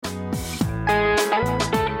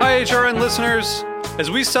HRN listeners.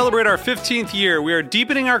 As we celebrate our 15th year, we are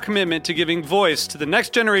deepening our commitment to giving voice to the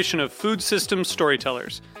next generation of food systems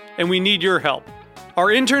storytellers, and we need your help. Our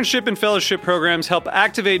internship and fellowship programs help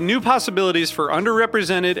activate new possibilities for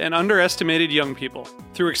underrepresented and underestimated young people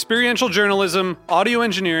through experiential journalism, audio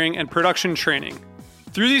engineering, and production training.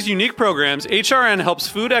 Through these unique programs, HRN helps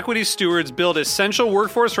food equity stewards build essential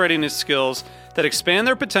workforce readiness skills that expand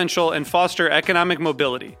their potential and foster economic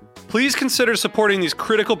mobility. Please consider supporting these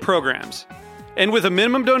critical programs. And with a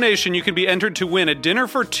minimum donation, you can be entered to win a dinner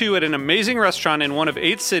for two at an amazing restaurant in one of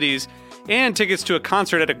 8 cities and tickets to a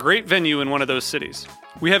concert at a great venue in one of those cities.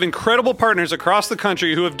 We have incredible partners across the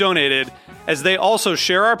country who have donated, as they also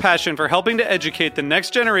share our passion for helping to educate the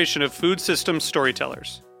next generation of food systems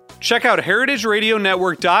storytellers. Check out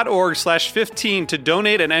heritageradionetwork.org/15 to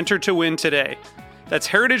donate and enter to win today. That's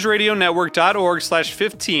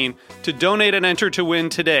heritageradionetwork.org/15 to donate and enter to win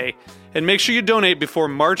today. And make sure you donate before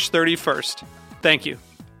March 31st. Thank you.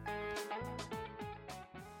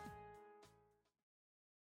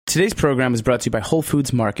 Today's program is brought to you by Whole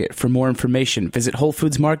Foods Market. For more information, visit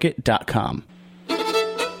WholeFoodsMarket.com.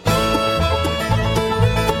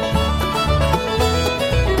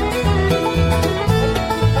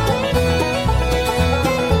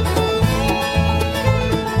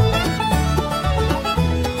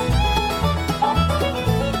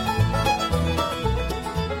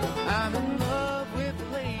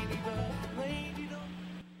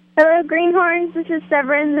 Hello, Greenhorns. This is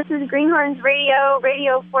Severin. This is Greenhorns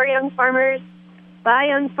Radio for young farmers, by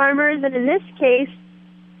young farmers, and in this case,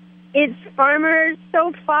 it's farmers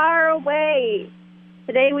so far away.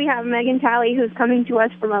 Today we have Megan Talley, who's coming to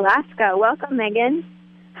us from Alaska. Welcome, Megan.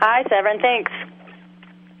 Hi, Severin. Thanks.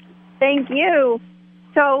 Thank you.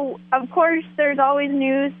 So, of course, there's always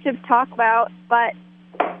news to talk about, but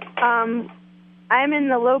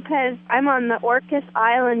I'm on the Orcas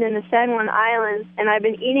Island in the San Juan Islands, and I've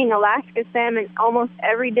been eating Alaska salmon almost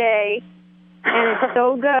every day, and it's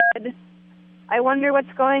so good. I wonder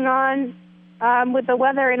what's going on with the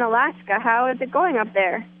weather in Alaska. How is it going up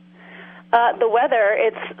there? The weather,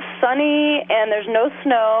 it's sunny, and there's no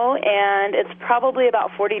snow, and it's probably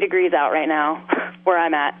about 40 degrees out right now where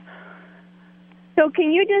I'm at. So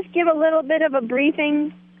can you just give a little bit of a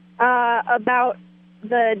briefing about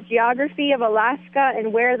the geography of Alaska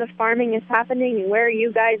and where the farming is happening and where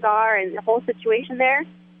you guys are and the whole situation there?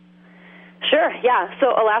 Sure, yeah.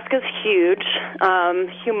 So Alaska's huge,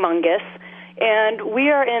 humongous, and we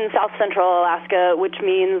are in south central Alaska, which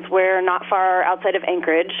means we're not far outside of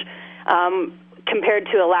Anchorage. Compared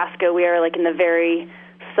to Alaska, we are like in the very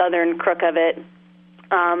southern crook of it.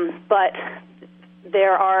 But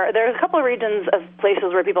there's a couple of regions of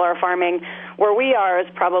places where people are farming. Where we are is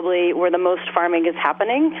probably where the most farming is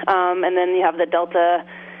happening. And then you have the Delta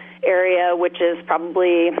area, which is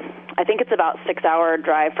probably, I think it's about 6-hour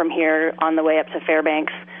drive from here on the way up to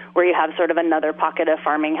Fairbanks, where you have sort of another pocket of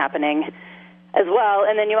farming happening as well.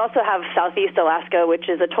 And then you also have southeast Alaska, which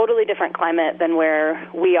is a totally different climate than where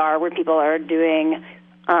we are, where people are doing,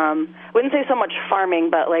 I wouldn't say so much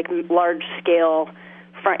farming, but like large-scale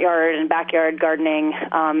front yard and backyard gardening,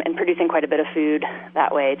 and producing quite a bit of food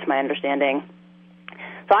that way, to my understanding.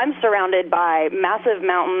 So I'm surrounded by massive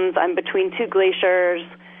mountains. I'm between 2 glaciers,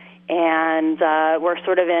 and we're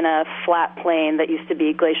sort of in a flat plain that used to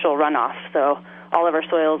be glacial runoff. So all of our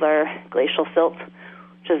soils are glacial silt,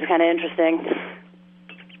 which is kind of interesting.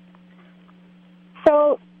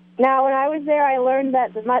 So now when I was there, I learned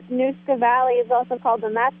that the Matanuska Valley is also called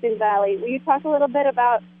the Matsu Valley. Will you talk a little bit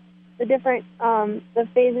about the different the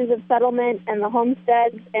phases of settlement and the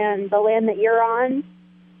homesteads and the land that you're on?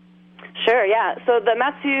 Sure, yeah. So the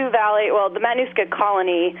Matsu Valley, the Matanuska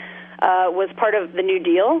colony was part of the New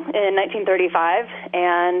Deal in 1935,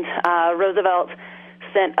 and Roosevelt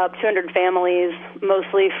sent up 200 families,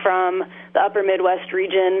 mostly from the upper Midwest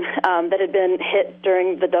region that had been hit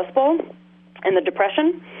during the Dust Bowl and the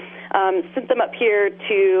Depression, sent them up here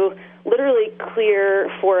to literally clear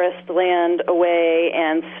forest land away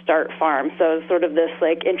and start farms. So it was sort of this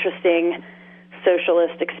like interesting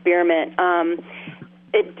socialist experiment.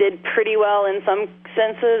 It did pretty well in some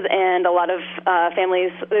senses, and a lot of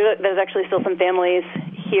families, there's actually still some families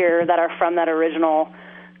here that are from that original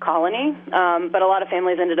colony, but a lot of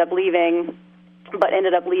families ended up leaving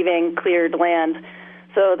cleared land.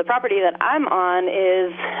 So the property that I'm on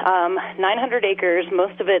is 900 acres.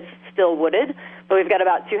 Most of it's still wooded, but we've got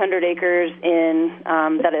about 200 acres in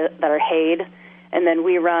that are hayed, and then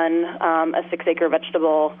we run a 6-acre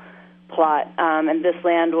vegetable plot. And this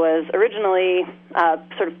land was originally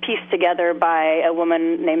sort of pieced together by a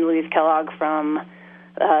woman named Louise Kellogg from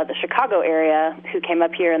the Chicago area, who came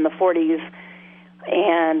up here in the 40s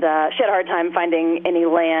And she had a hard time finding any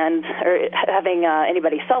land or having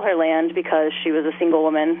anybody sell her land because she was a single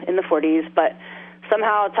woman in the 40s, but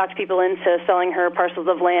somehow talked people into selling her parcels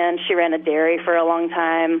of land. She ran a dairy for a long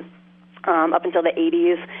time, up until the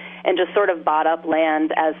 80s, and just sort of bought up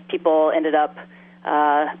land as people ended up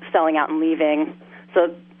selling out and leaving.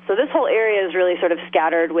 So this whole area is really sort of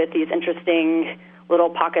scattered with these interesting little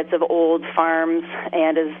pockets of old farms,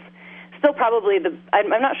 and is still probably I'm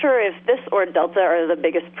not sure if this or Delta are the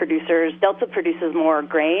biggest producers. Delta produces more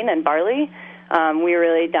grain and barley. We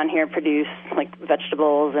really down here produce like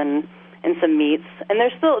vegetables and some meats. And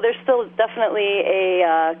there's still definitely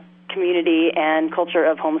a community and culture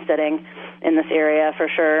of homesteading in this area for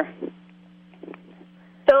sure.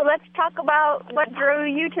 So let's talk about what drew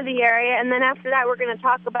you to the area, and then after that we're going to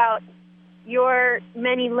talk about your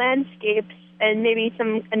many landscapes and maybe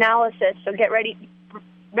some analysis. So get ready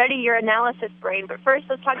your analysis brain. But first,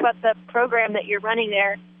 let's talk about the program that you're running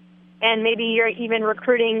there, and maybe you're even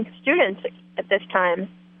recruiting students at this time.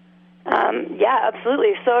 Yeah,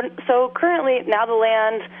 absolutely. So currently, now the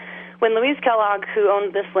land, when Louise Kellogg, who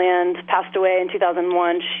owned this land, passed away in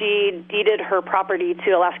 2001, she deeded her property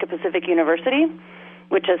to Alaska Pacific University,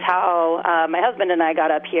 which is how my husband and I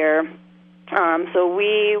got up here. So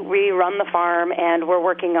we run the farm, and we're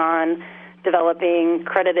working on developing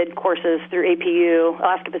credited courses through APU,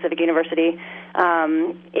 Alaska Pacific University,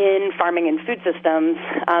 in farming and food systems.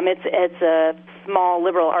 It's a small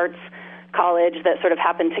liberal arts college that sort of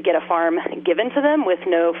happened to get a farm given to them with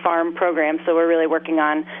no farm program. So we're really working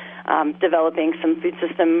on developing some food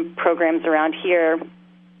system programs around here.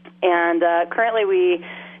 And currently we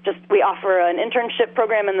offer an internship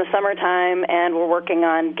program in the summertime, and we're working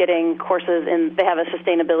on getting courses in. They have a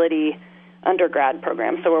sustainability undergrad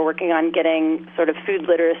program, so we're working on getting sort of food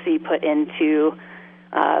literacy put into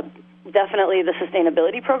definitely the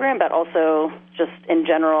sustainability program, but also just in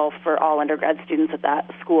general for all undergrad students at that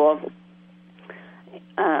school.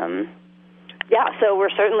 So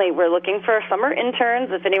we're looking for summer interns.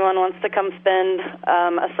 If anyone wants to come spend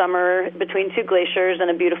a summer between two glaciers in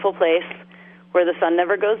a beautiful place where the sun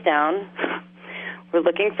never goes down, we're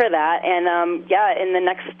looking for that. And in the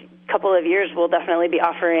next couple of years, we'll definitely be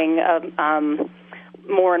offering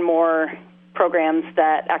more and more programs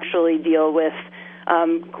that actually deal with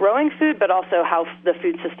growing food, but also how the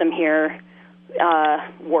food system here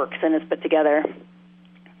works and is put together.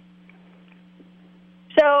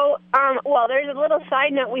 So, there's a little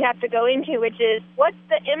side note we have to go into, which is what's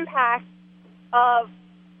the impact of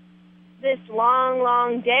this long,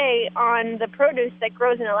 long day on the produce that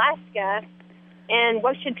grows in Alaska, and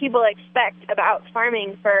what should people expect about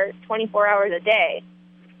farming for 24 hours a day?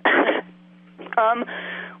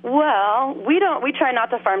 We try not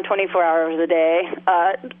to farm 24 hours a day.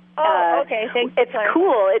 Okay. Thanks. It's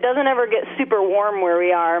cool. It doesn't ever get super warm where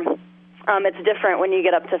we are. It's different when you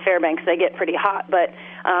get up to Fairbanks. They get pretty hot, but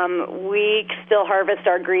we still harvest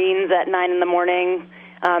our greens at 9 in the morning.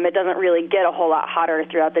 It doesn't really get a whole lot hotter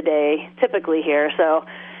throughout the day, typically here, so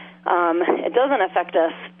it doesn't affect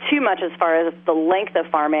us too much as far as the length of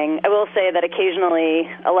farming. I will say that occasionally,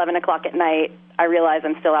 11 o'clock at night, I realize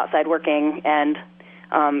I'm still outside working, and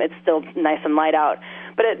it's still nice and light out.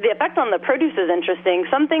 But the effect on the produce is interesting.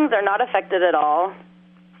 Some things are not affected at all.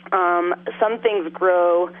 Some things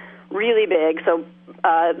grow really big. So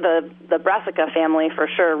the brassica family, for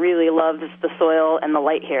sure, really loves the soil and the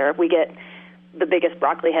light here. We get the biggest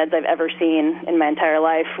broccoli heads I've ever seen in my entire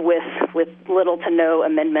life with little to no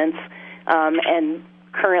amendments. And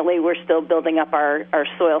currently we're still building up our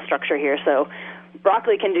soil structure here. So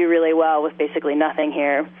broccoli can do really well with basically nothing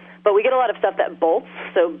here. But we get a lot of stuff that bolts.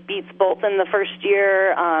 So beets bolt in the first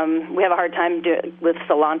year. We have a hard time with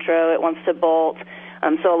cilantro. It wants to bolt.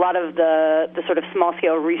 So a lot of the sort of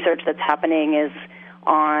small-scale research that's happening is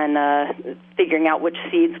on figuring out which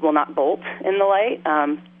seeds will not bolt in the light.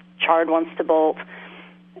 Chard wants to bolt,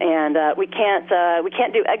 and we can't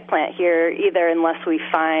do eggplant here either unless we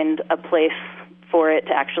find a place for it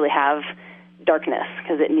to actually have darkness,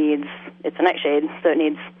 because it's a nightshade, so it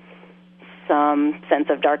needs some sense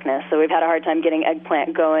of darkness. So we've had a hard time getting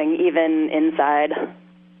eggplant going even inside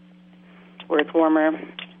where it's warmer.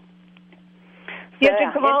 You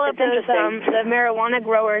have to call up those the marijuana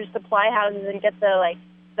growers' supply houses and get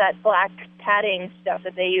that black padding stuff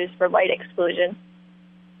that they use for light exclusion.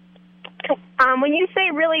 When you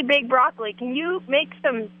say really big broccoli, can you make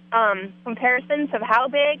some comparisons of how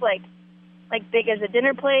big, like big as a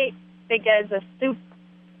dinner plate, big as a soup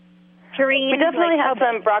tureen? We definitely have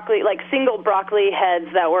some broccoli, like single broccoli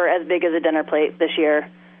heads that were as big as a dinner plate this year.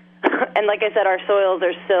 And like I said, our soils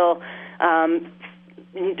are still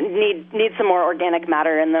need some more organic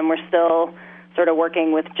matter in them. We're still sort of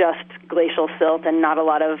working with just glacial silt and not a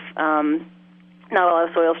lot of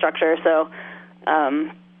soil structure. So,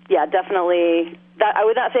 yeah, definitely. That I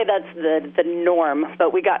would not say that's the norm,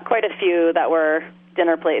 but we got quite a few that were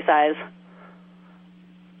dinner plate size.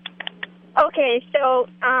 Okay, so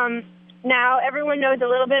now everyone knows a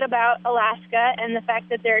little bit about Alaska and the fact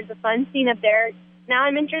that there's a fun scene up there. Now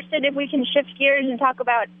I'm interested if we can shift gears and talk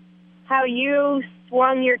about how you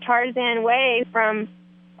swung your Tarzan way from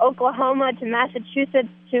Oklahoma to Massachusetts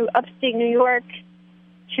to upstate New York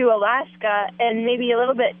to Alaska, and maybe a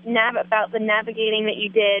little bit about the navigating that you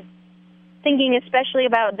did, thinking especially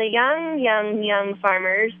about the young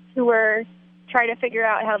farmers who were trying to figure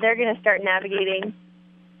out how they're going to start navigating.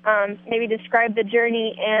 Maybe describe the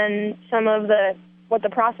journey and some of what the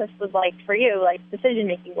process was like for you, like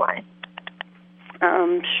decision-making wise.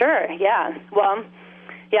 Sure, yeah. Well,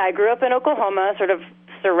 yeah, I grew up in Oklahoma, sort of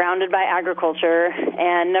surrounded by agriculture,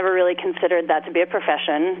 and never really considered that to be a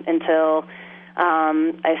profession until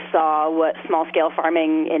I saw what small-scale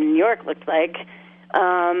farming in New York looked like.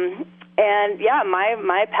 And, yeah,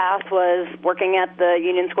 my path was working at the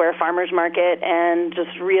Union Square Farmers Market and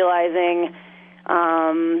just realizing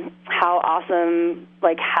how awesome,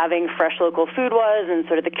 like, having fresh local food was, and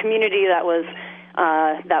sort of the community that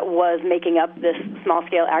was making up this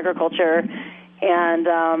small-scale agriculture. And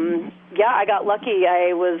yeah, I got lucky.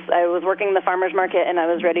 I was working in the farmers market, and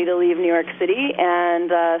I was ready to leave New York City.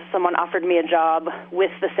 And someone offered me a job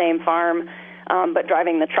with the same farm, but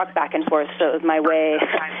driving the truck back and forth. So it was my way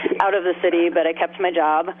out of the city, but I kept my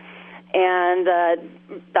job. And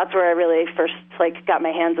that's where I really first got my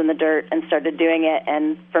hands in the dirt and started doing it.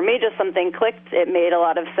 And for me, just something clicked. It made a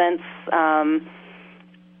lot of sense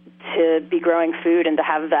to be growing food and to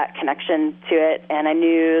have that connection to it. And I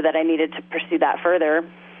knew that I needed to pursue that further.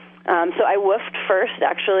 So I woofed first.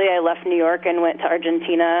 Actually, I left New York and went to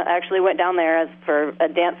Argentina. I actually went down there for a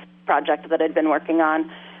dance project that I'd been working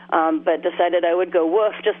on, but decided I would go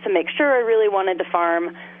woof just to make sure I really wanted to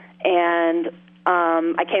farm. And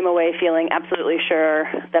I came away feeling absolutely sure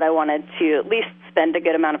that I wanted to at least spend a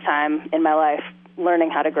good amount of time in my life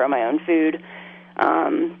learning how to grow my own food.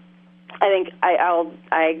 I think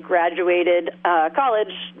I graduated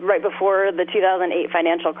college right before the 2008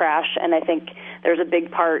 financial crash, and I think there's a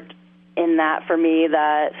big part in that for me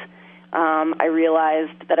that I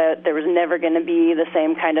realized that there was never going to be the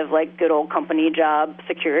same kind of good old company job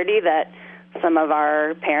security that some of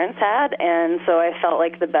our parents had, and so I felt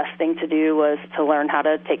like the best thing to do was to learn how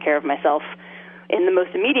to take care of myself in the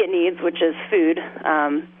most immediate needs, which is food.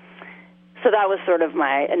 So that was sort of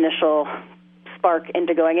my initial spark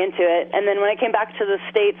into going into it. And then when I came back to the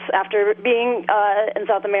States after being in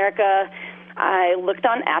South America, I looked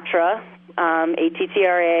on ATTRA,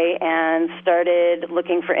 ATTRA, and started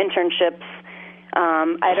looking for internships.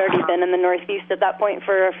 I'd already been in the Northeast at that point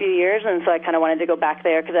for a few years, and so I kind of wanted to go back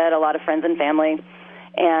there because I had a lot of friends and family.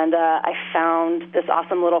 And I found this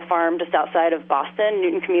awesome little farm just outside of Boston,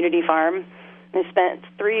 Newton Community Farm. I spent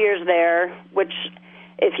 3 years there, which,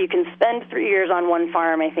 if you can spend 3 years on one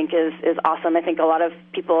farm, I think is awesome. I think a lot of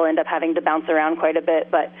people end up having to bounce around quite a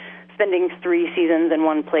bit, but spending 3 seasons in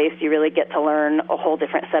one place, you really get to learn a whole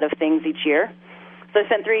different set of things each year. So I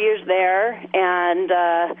spent 3 years there, and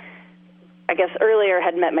I guess earlier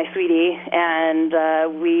had met my sweetie, and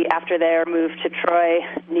we, after there, moved to Troy,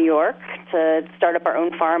 New York, to start up our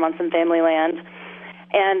own farm on some family land.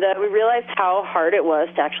 And we realized how hard it was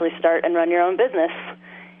to actually start and run your own business.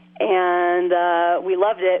 And we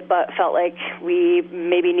loved it, but felt like we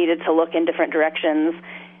maybe needed to look in different directions.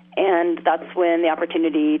 And that's when the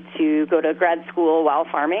opportunity to go to grad school while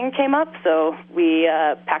farming came up. So we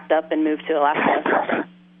packed up and moved to Alaska.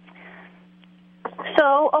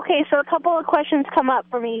 So a couple of questions come up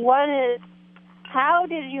for me. One is, how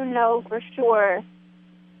did you know for sure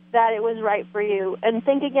that it was right for you? And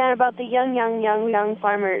think again about the young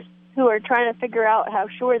farmers who are trying to figure out how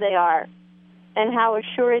sure they are and how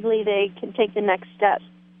assuredly they can take the next step.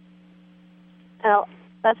 Well,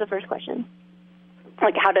 that's the first question.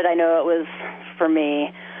 How did I know it was for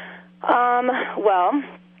me? Well,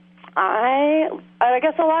 I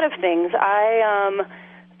guess a lot of things. I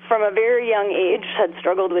from a very young age, had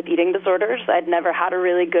struggled with eating disorders. I'd never had a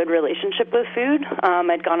really good relationship with food.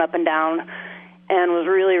 I'd gone up and down and was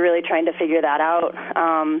really, really trying to figure that out,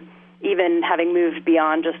 even having moved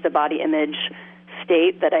beyond just a body image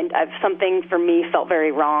state, that something for me felt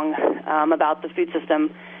very wrong about the food system.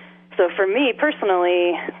 So for me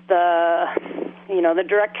personally, the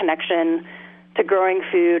direct connection to growing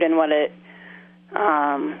food and what it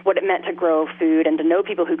meant to grow food and to know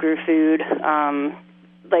people who grew food,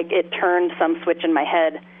 it turned some switch in my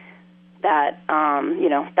head that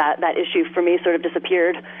that issue for me sort of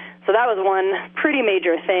disappeared. So that was one pretty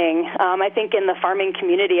major thing. I think in the farming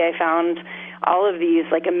community, I found all of these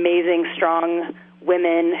like amazing, strong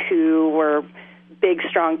women who were big,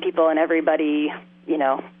 strong people, and everybody,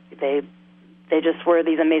 they just were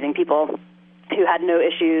these amazing people who had no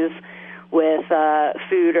issues with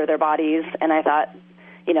food or their bodies. And I thought,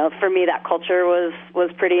 for me, that culture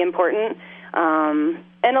was pretty important.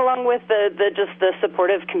 And along with the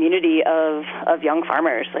supportive community of young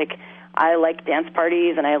farmers, like I like dance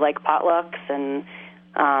parties and I like potlucks, and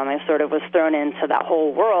I sort of was thrown into that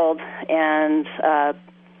whole world, and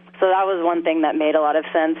so that was one thing that made a lot of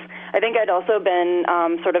sense. I think I'd also been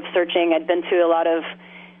sort of searching. I'd been to a lot of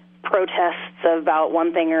protests about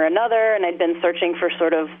one thing or another, and I'd been searching for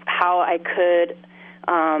sort of how I could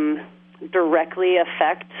directly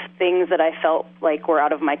affect things that I felt like were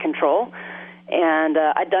out of my control. And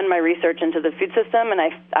I'd done my research into the food system, and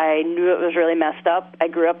I knew it was really messed up. I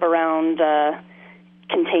grew up around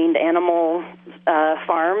contained animal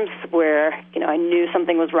farms where, I knew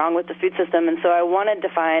something was wrong with the food system, and so I wanted to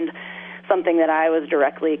find something that I was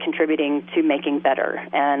directly contributing to making better.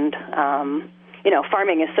 And,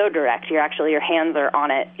 farming is so direct. Your hands are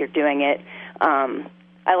on it. You're doing it.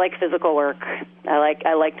 I like physical work.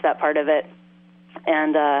 I liked that part of it.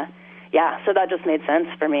 And, so that just made sense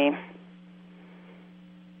for me.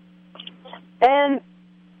 And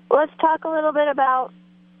let's talk a little bit about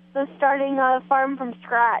the starting a farm from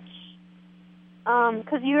scratch.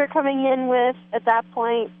 Because you were coming in with, at that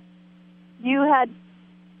point, you had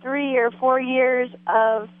 3 or 4 years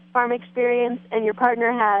of farm experience, and your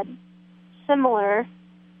partner had similar.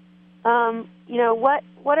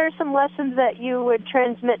 What are some lessons that you would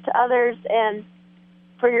transmit to others, and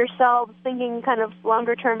for yourselves, thinking kind of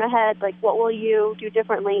longer term ahead, like what will you do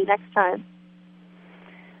differently next time?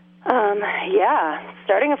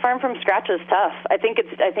 Starting a farm from scratch is tough. I think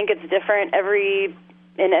it's different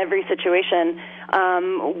in every situation.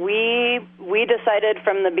 We decided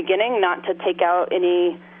from the beginning not to take out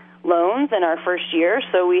any loans in our first year,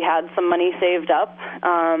 so we had some money saved up,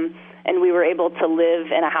 and we were able to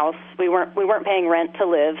live in a house. We weren't paying rent to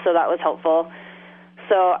live, so that was helpful.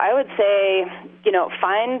 So I would say,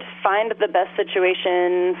 find the best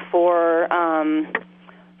situation for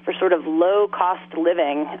sort of low-cost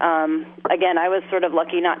living. Again, I was sort of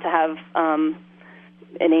lucky not to have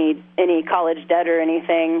any college debt or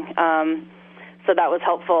anything, so that was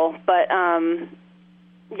helpful. But,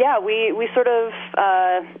 we sort of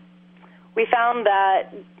we found that,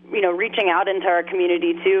 reaching out into our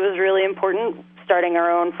community, too, is really important, starting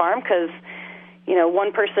our own farm, because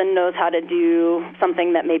one person knows how to do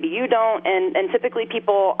something that maybe you don't, and typically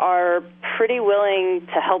people are pretty willing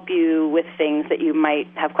to help you with things that you might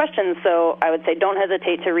have questions. So I would say don't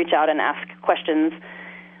hesitate to reach out and ask questions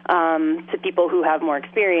to people who have more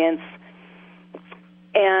experience.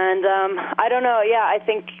 And I don't know, I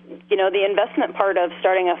think, the investment part of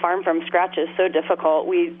starting a farm from scratch is so difficult.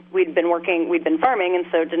 We'd been farming, and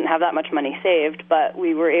so didn't have that much money saved, but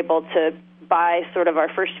we were able to buy sort of our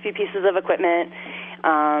first few pieces of equipment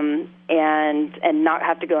and not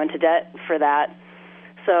have to go into debt for that.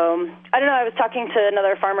 So I don't know, I was talking to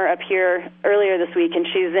another farmer up here earlier this week, and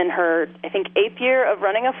she's in her, I think, 8th year of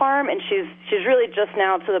running a farm, and she's really just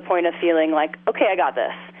now to the point of feeling like, okay, I got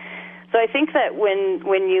this. So I think that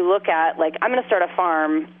when you look at, like, I'm going to start a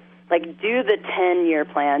farm, like, do the 10-year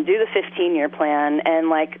plan, do the 15-year plan, and,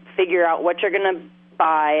 like, figure out what you're going to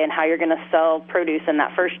buy and how you're going to sell produce in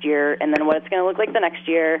that first year, and then what it's going to look like the next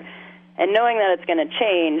year, and knowing that it's going to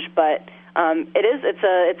change, but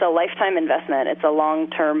it's a lifetime investment. It's a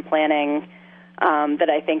long-term planning that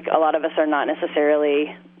I think a lot of us are not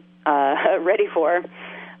necessarily ready for.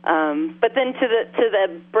 But then to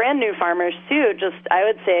the brand new farmers too, I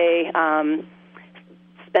would say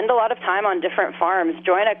spend a lot of time on different farms.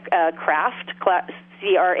 Join a CRAFT,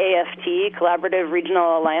 C-R-A-F-T, Collaborative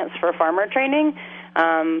Regional Alliance for Farmer Training.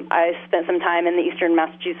 I spent some time in the Eastern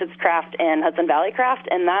Massachusetts CRAFT and Hudson Valley CRAFT,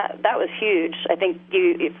 and that was huge. I think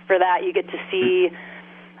for that you get to see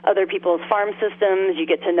other people's farm systems. You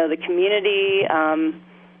get to know the community.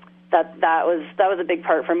 That was a big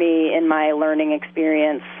part for me in my learning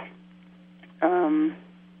experience. Does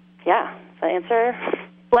that answer?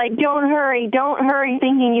 Like, don't hurry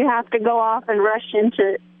thinking you have to go off and rush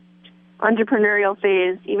into entrepreneurial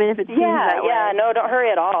phase, even if it seems that way. No, don't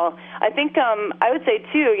hurry at all. I think I would say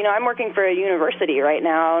too, I'm working for a university right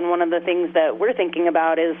now, and one of the things that we're thinking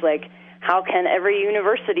about is, like, how can every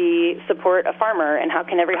university support a farmer, and how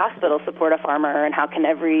can every hospital support a farmer, and how can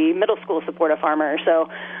every middle school support a farmer? So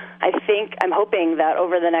I'm hoping that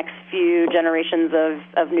over the next few generations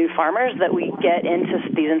of new farmers that we get into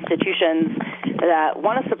these institutions that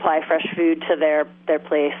want to supply fresh food to their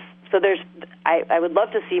place. So I would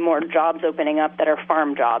love to see more jobs opening up that are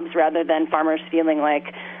farm jobs rather than farmers feeling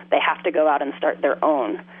like they have to go out and start their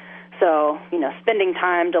own. So, spending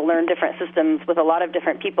time to learn different systems with a lot of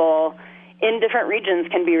different people in different regions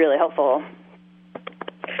can be really helpful.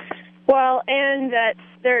 Well, and that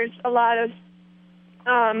there's a lot of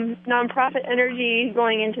nonprofit energy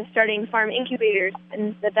going into starting farm incubators,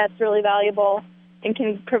 and that's really valuable and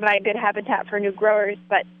can provide good habitat for new growers.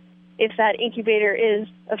 But if that incubator is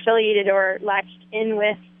affiliated or latched in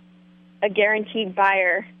with a guaranteed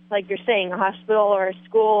buyer, like you're saying, a hospital or a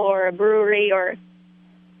school or a brewery or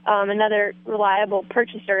another reliable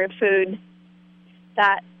purchaser of food,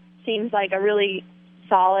 that seems like a really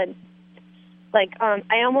solid,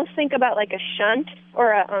 I almost think about like a shunt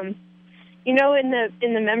or a, in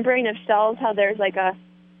the membrane of cells, how there's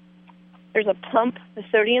a pump, a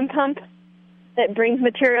sodium pump that brings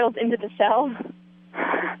materials into the cell,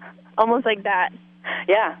 almost like that.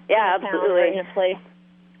 Yeah, absolutely. In a place.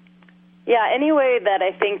 Yeah, any way that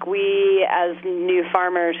I think we as new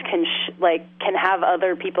farmers can have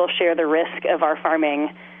other people share the risk of our farming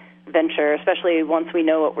venture, especially once we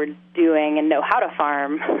know what we're doing and know how to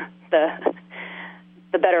farm, the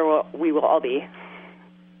better we will all be.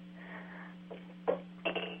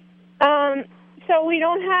 So we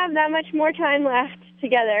don't have that much more time left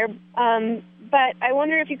together, but I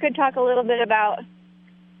wonder if you could talk a little bit about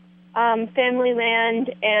family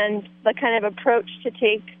land and the kind of approach to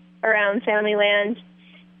take around family land.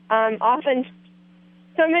 Often,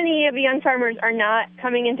 so many of the young farmers are not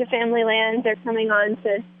coming into family land. They're coming on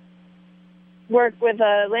to work with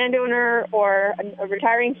a landowner or a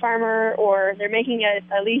retiring farmer, or they're making a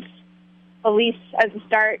lease as a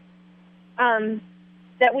start.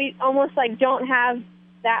 That we almost don't have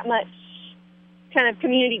that much kind of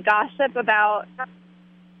community gossip about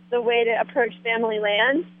the way to approach family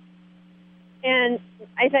land. And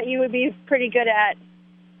I thought you would be pretty good at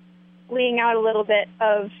laying out a little bit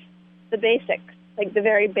of the basics, like the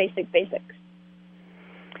very basics.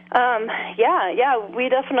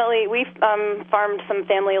 We farmed some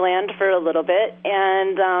family land for a little bit,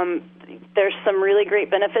 and there's some really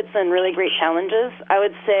great benefits and really great challenges. I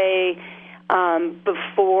would say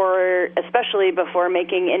especially before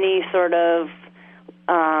making any sort of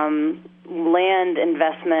land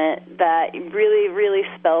investment, that really, really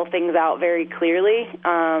spell things out very clearly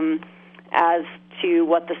as to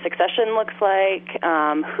what the succession looks like,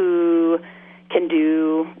 who can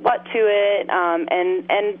do what to it,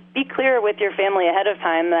 and be clear with your family ahead of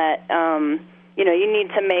time that you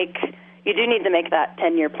do need to make that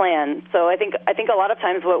 10-year plan. So I think a lot of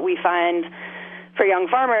times what we find for young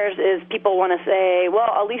farmers is people want to say,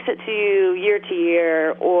 well, I'll lease it to you year to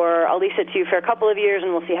year, or I'll lease it to you for a couple of years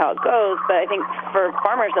and we'll see how it goes. But I think for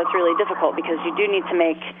farmers that's really difficult because you do need to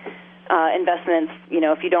make investments.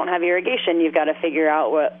 If you don't have irrigation, you've got to figure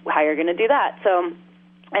out how you're going to do that. So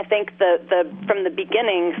I think from the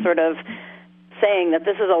beginning, sort of saying that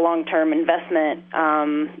this is a long-term investment,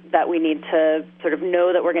 that we need to sort of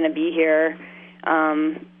know that we're going to be here,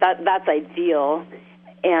 that's ideal.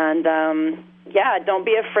 And don't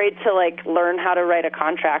be afraid to learn how to write a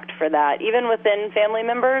contract for that, even within family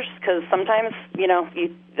members, because sometimes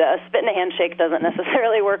a spit and a handshake doesn't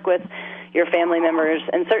necessarily work with your family members,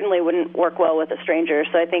 and certainly wouldn't work well with a stranger.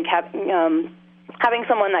 So I think having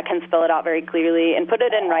someone that can spell it out very clearly and put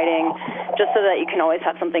it in writing, just so that you can always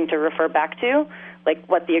have something to refer back to, like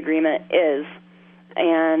what the agreement is,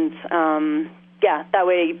 and that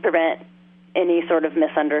way you prevent any sort of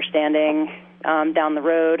misunderstanding down the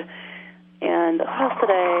road. And what else did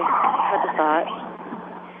I had a thought?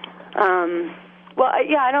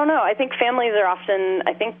 I don't know. I think families are often,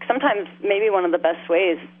 sometimes maybe one of the best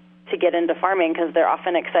ways to get into farming, because they're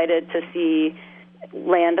often excited to see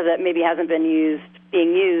land that maybe hasn't been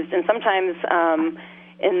being used. And sometimes,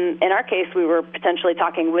 in our case, we were potentially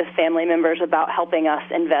talking with family members about helping us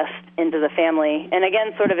invest into the family. And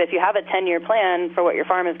again, sort of if you have a 10-year plan for what your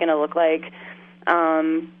farm is going to look like,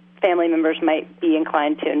 family members might be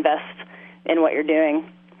inclined to invest in what you're doing.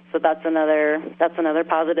 So that's another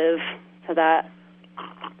positive to that.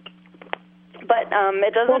 But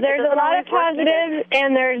it doesn't. Well, there's a lot of positives,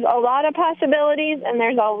 and there's a lot of possibilities, and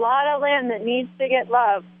there's a lot of land that needs to get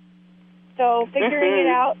loved. So figuring it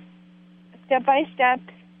out step by step,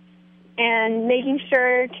 and making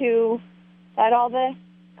sure to dot all the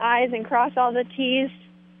I's and cross all the T's,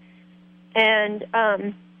 and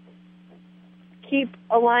keep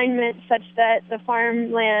alignment such that the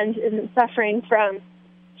farmland isn't suffering from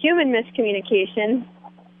human miscommunication,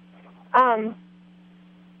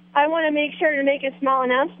 I want to make sure to make a small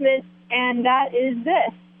announcement, and that is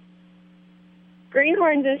this.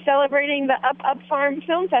 Greenhorns is celebrating the Up Farm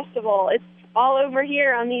Film Festival. It's all over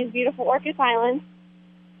here on these beautiful Orcas Islands.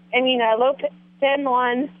 San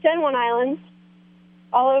Juan Islands,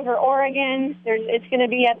 all over Oregon. It's going to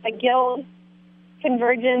be at the Guild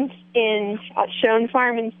Convergence in Schoen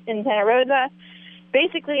Farm in Santa Rosa.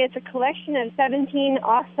 Basically, it's a collection of 17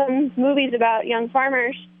 awesome movies about young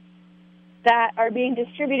farmers that are being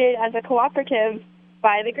distributed as a cooperative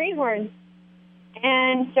by the Greenhorns.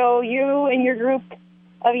 And so you and your group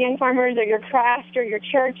of young farmers or your craft or your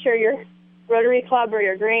church or your Rotary Club or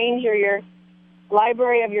your Grange or your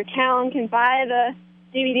library of your town can buy the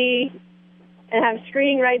DVD and have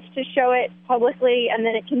screening rights to show it publicly, and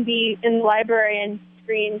then it can be in the library and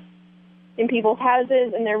screened in people's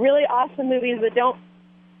houses. And they're really awesome movies that don't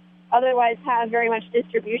otherwise have very much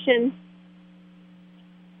distribution.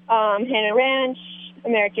 Hannah Ranch,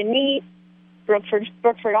 American Meat,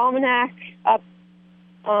 Brookford Almanac,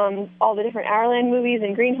 all the different Hourland movies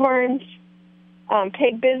and Greenhorns,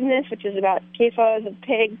 Pig Business, which is about CAFOs of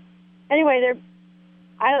pigs. Anyway,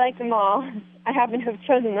 I like them all. I happen to have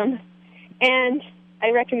chosen them, and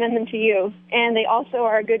I recommend them to you. And they also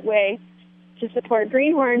are a good way to support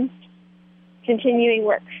Greenhorns' continuing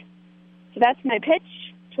work. So that's my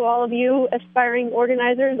pitch to all of you aspiring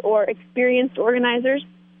organizers or experienced organizers.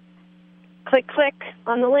 Click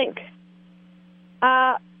on the link.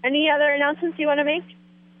 Any other announcements you want to make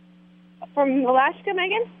from Alaska,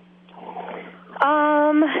 Megan?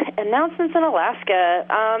 Announcements in Alaska.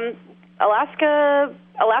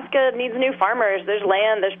 Alaska needs new farmers. There's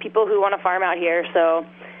land. There's people who want to farm out here. So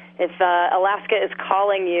if Alaska is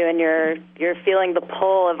calling you and you're feeling the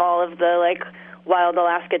pull of all of the Wild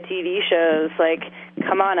Alaska TV shows,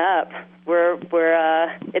 come on up.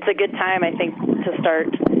 It's a good time, I think, to start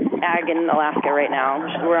ag in Alaska right now.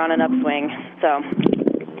 We're on an upswing, so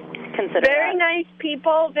consider Very that. nice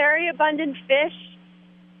people, very abundant fish.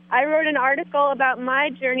 I wrote an article about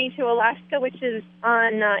my journey to Alaska, which is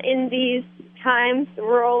on In These Times,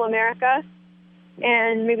 Rural America,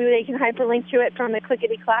 and maybe they can hyperlink to it from the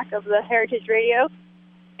clickety-clack of the Heritage Radio.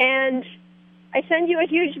 And I send you a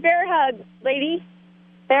huge bear hug, lady.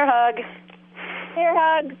 Bear hug. Bear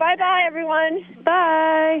hug. Bye-bye, everyone.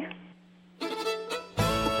 Bye.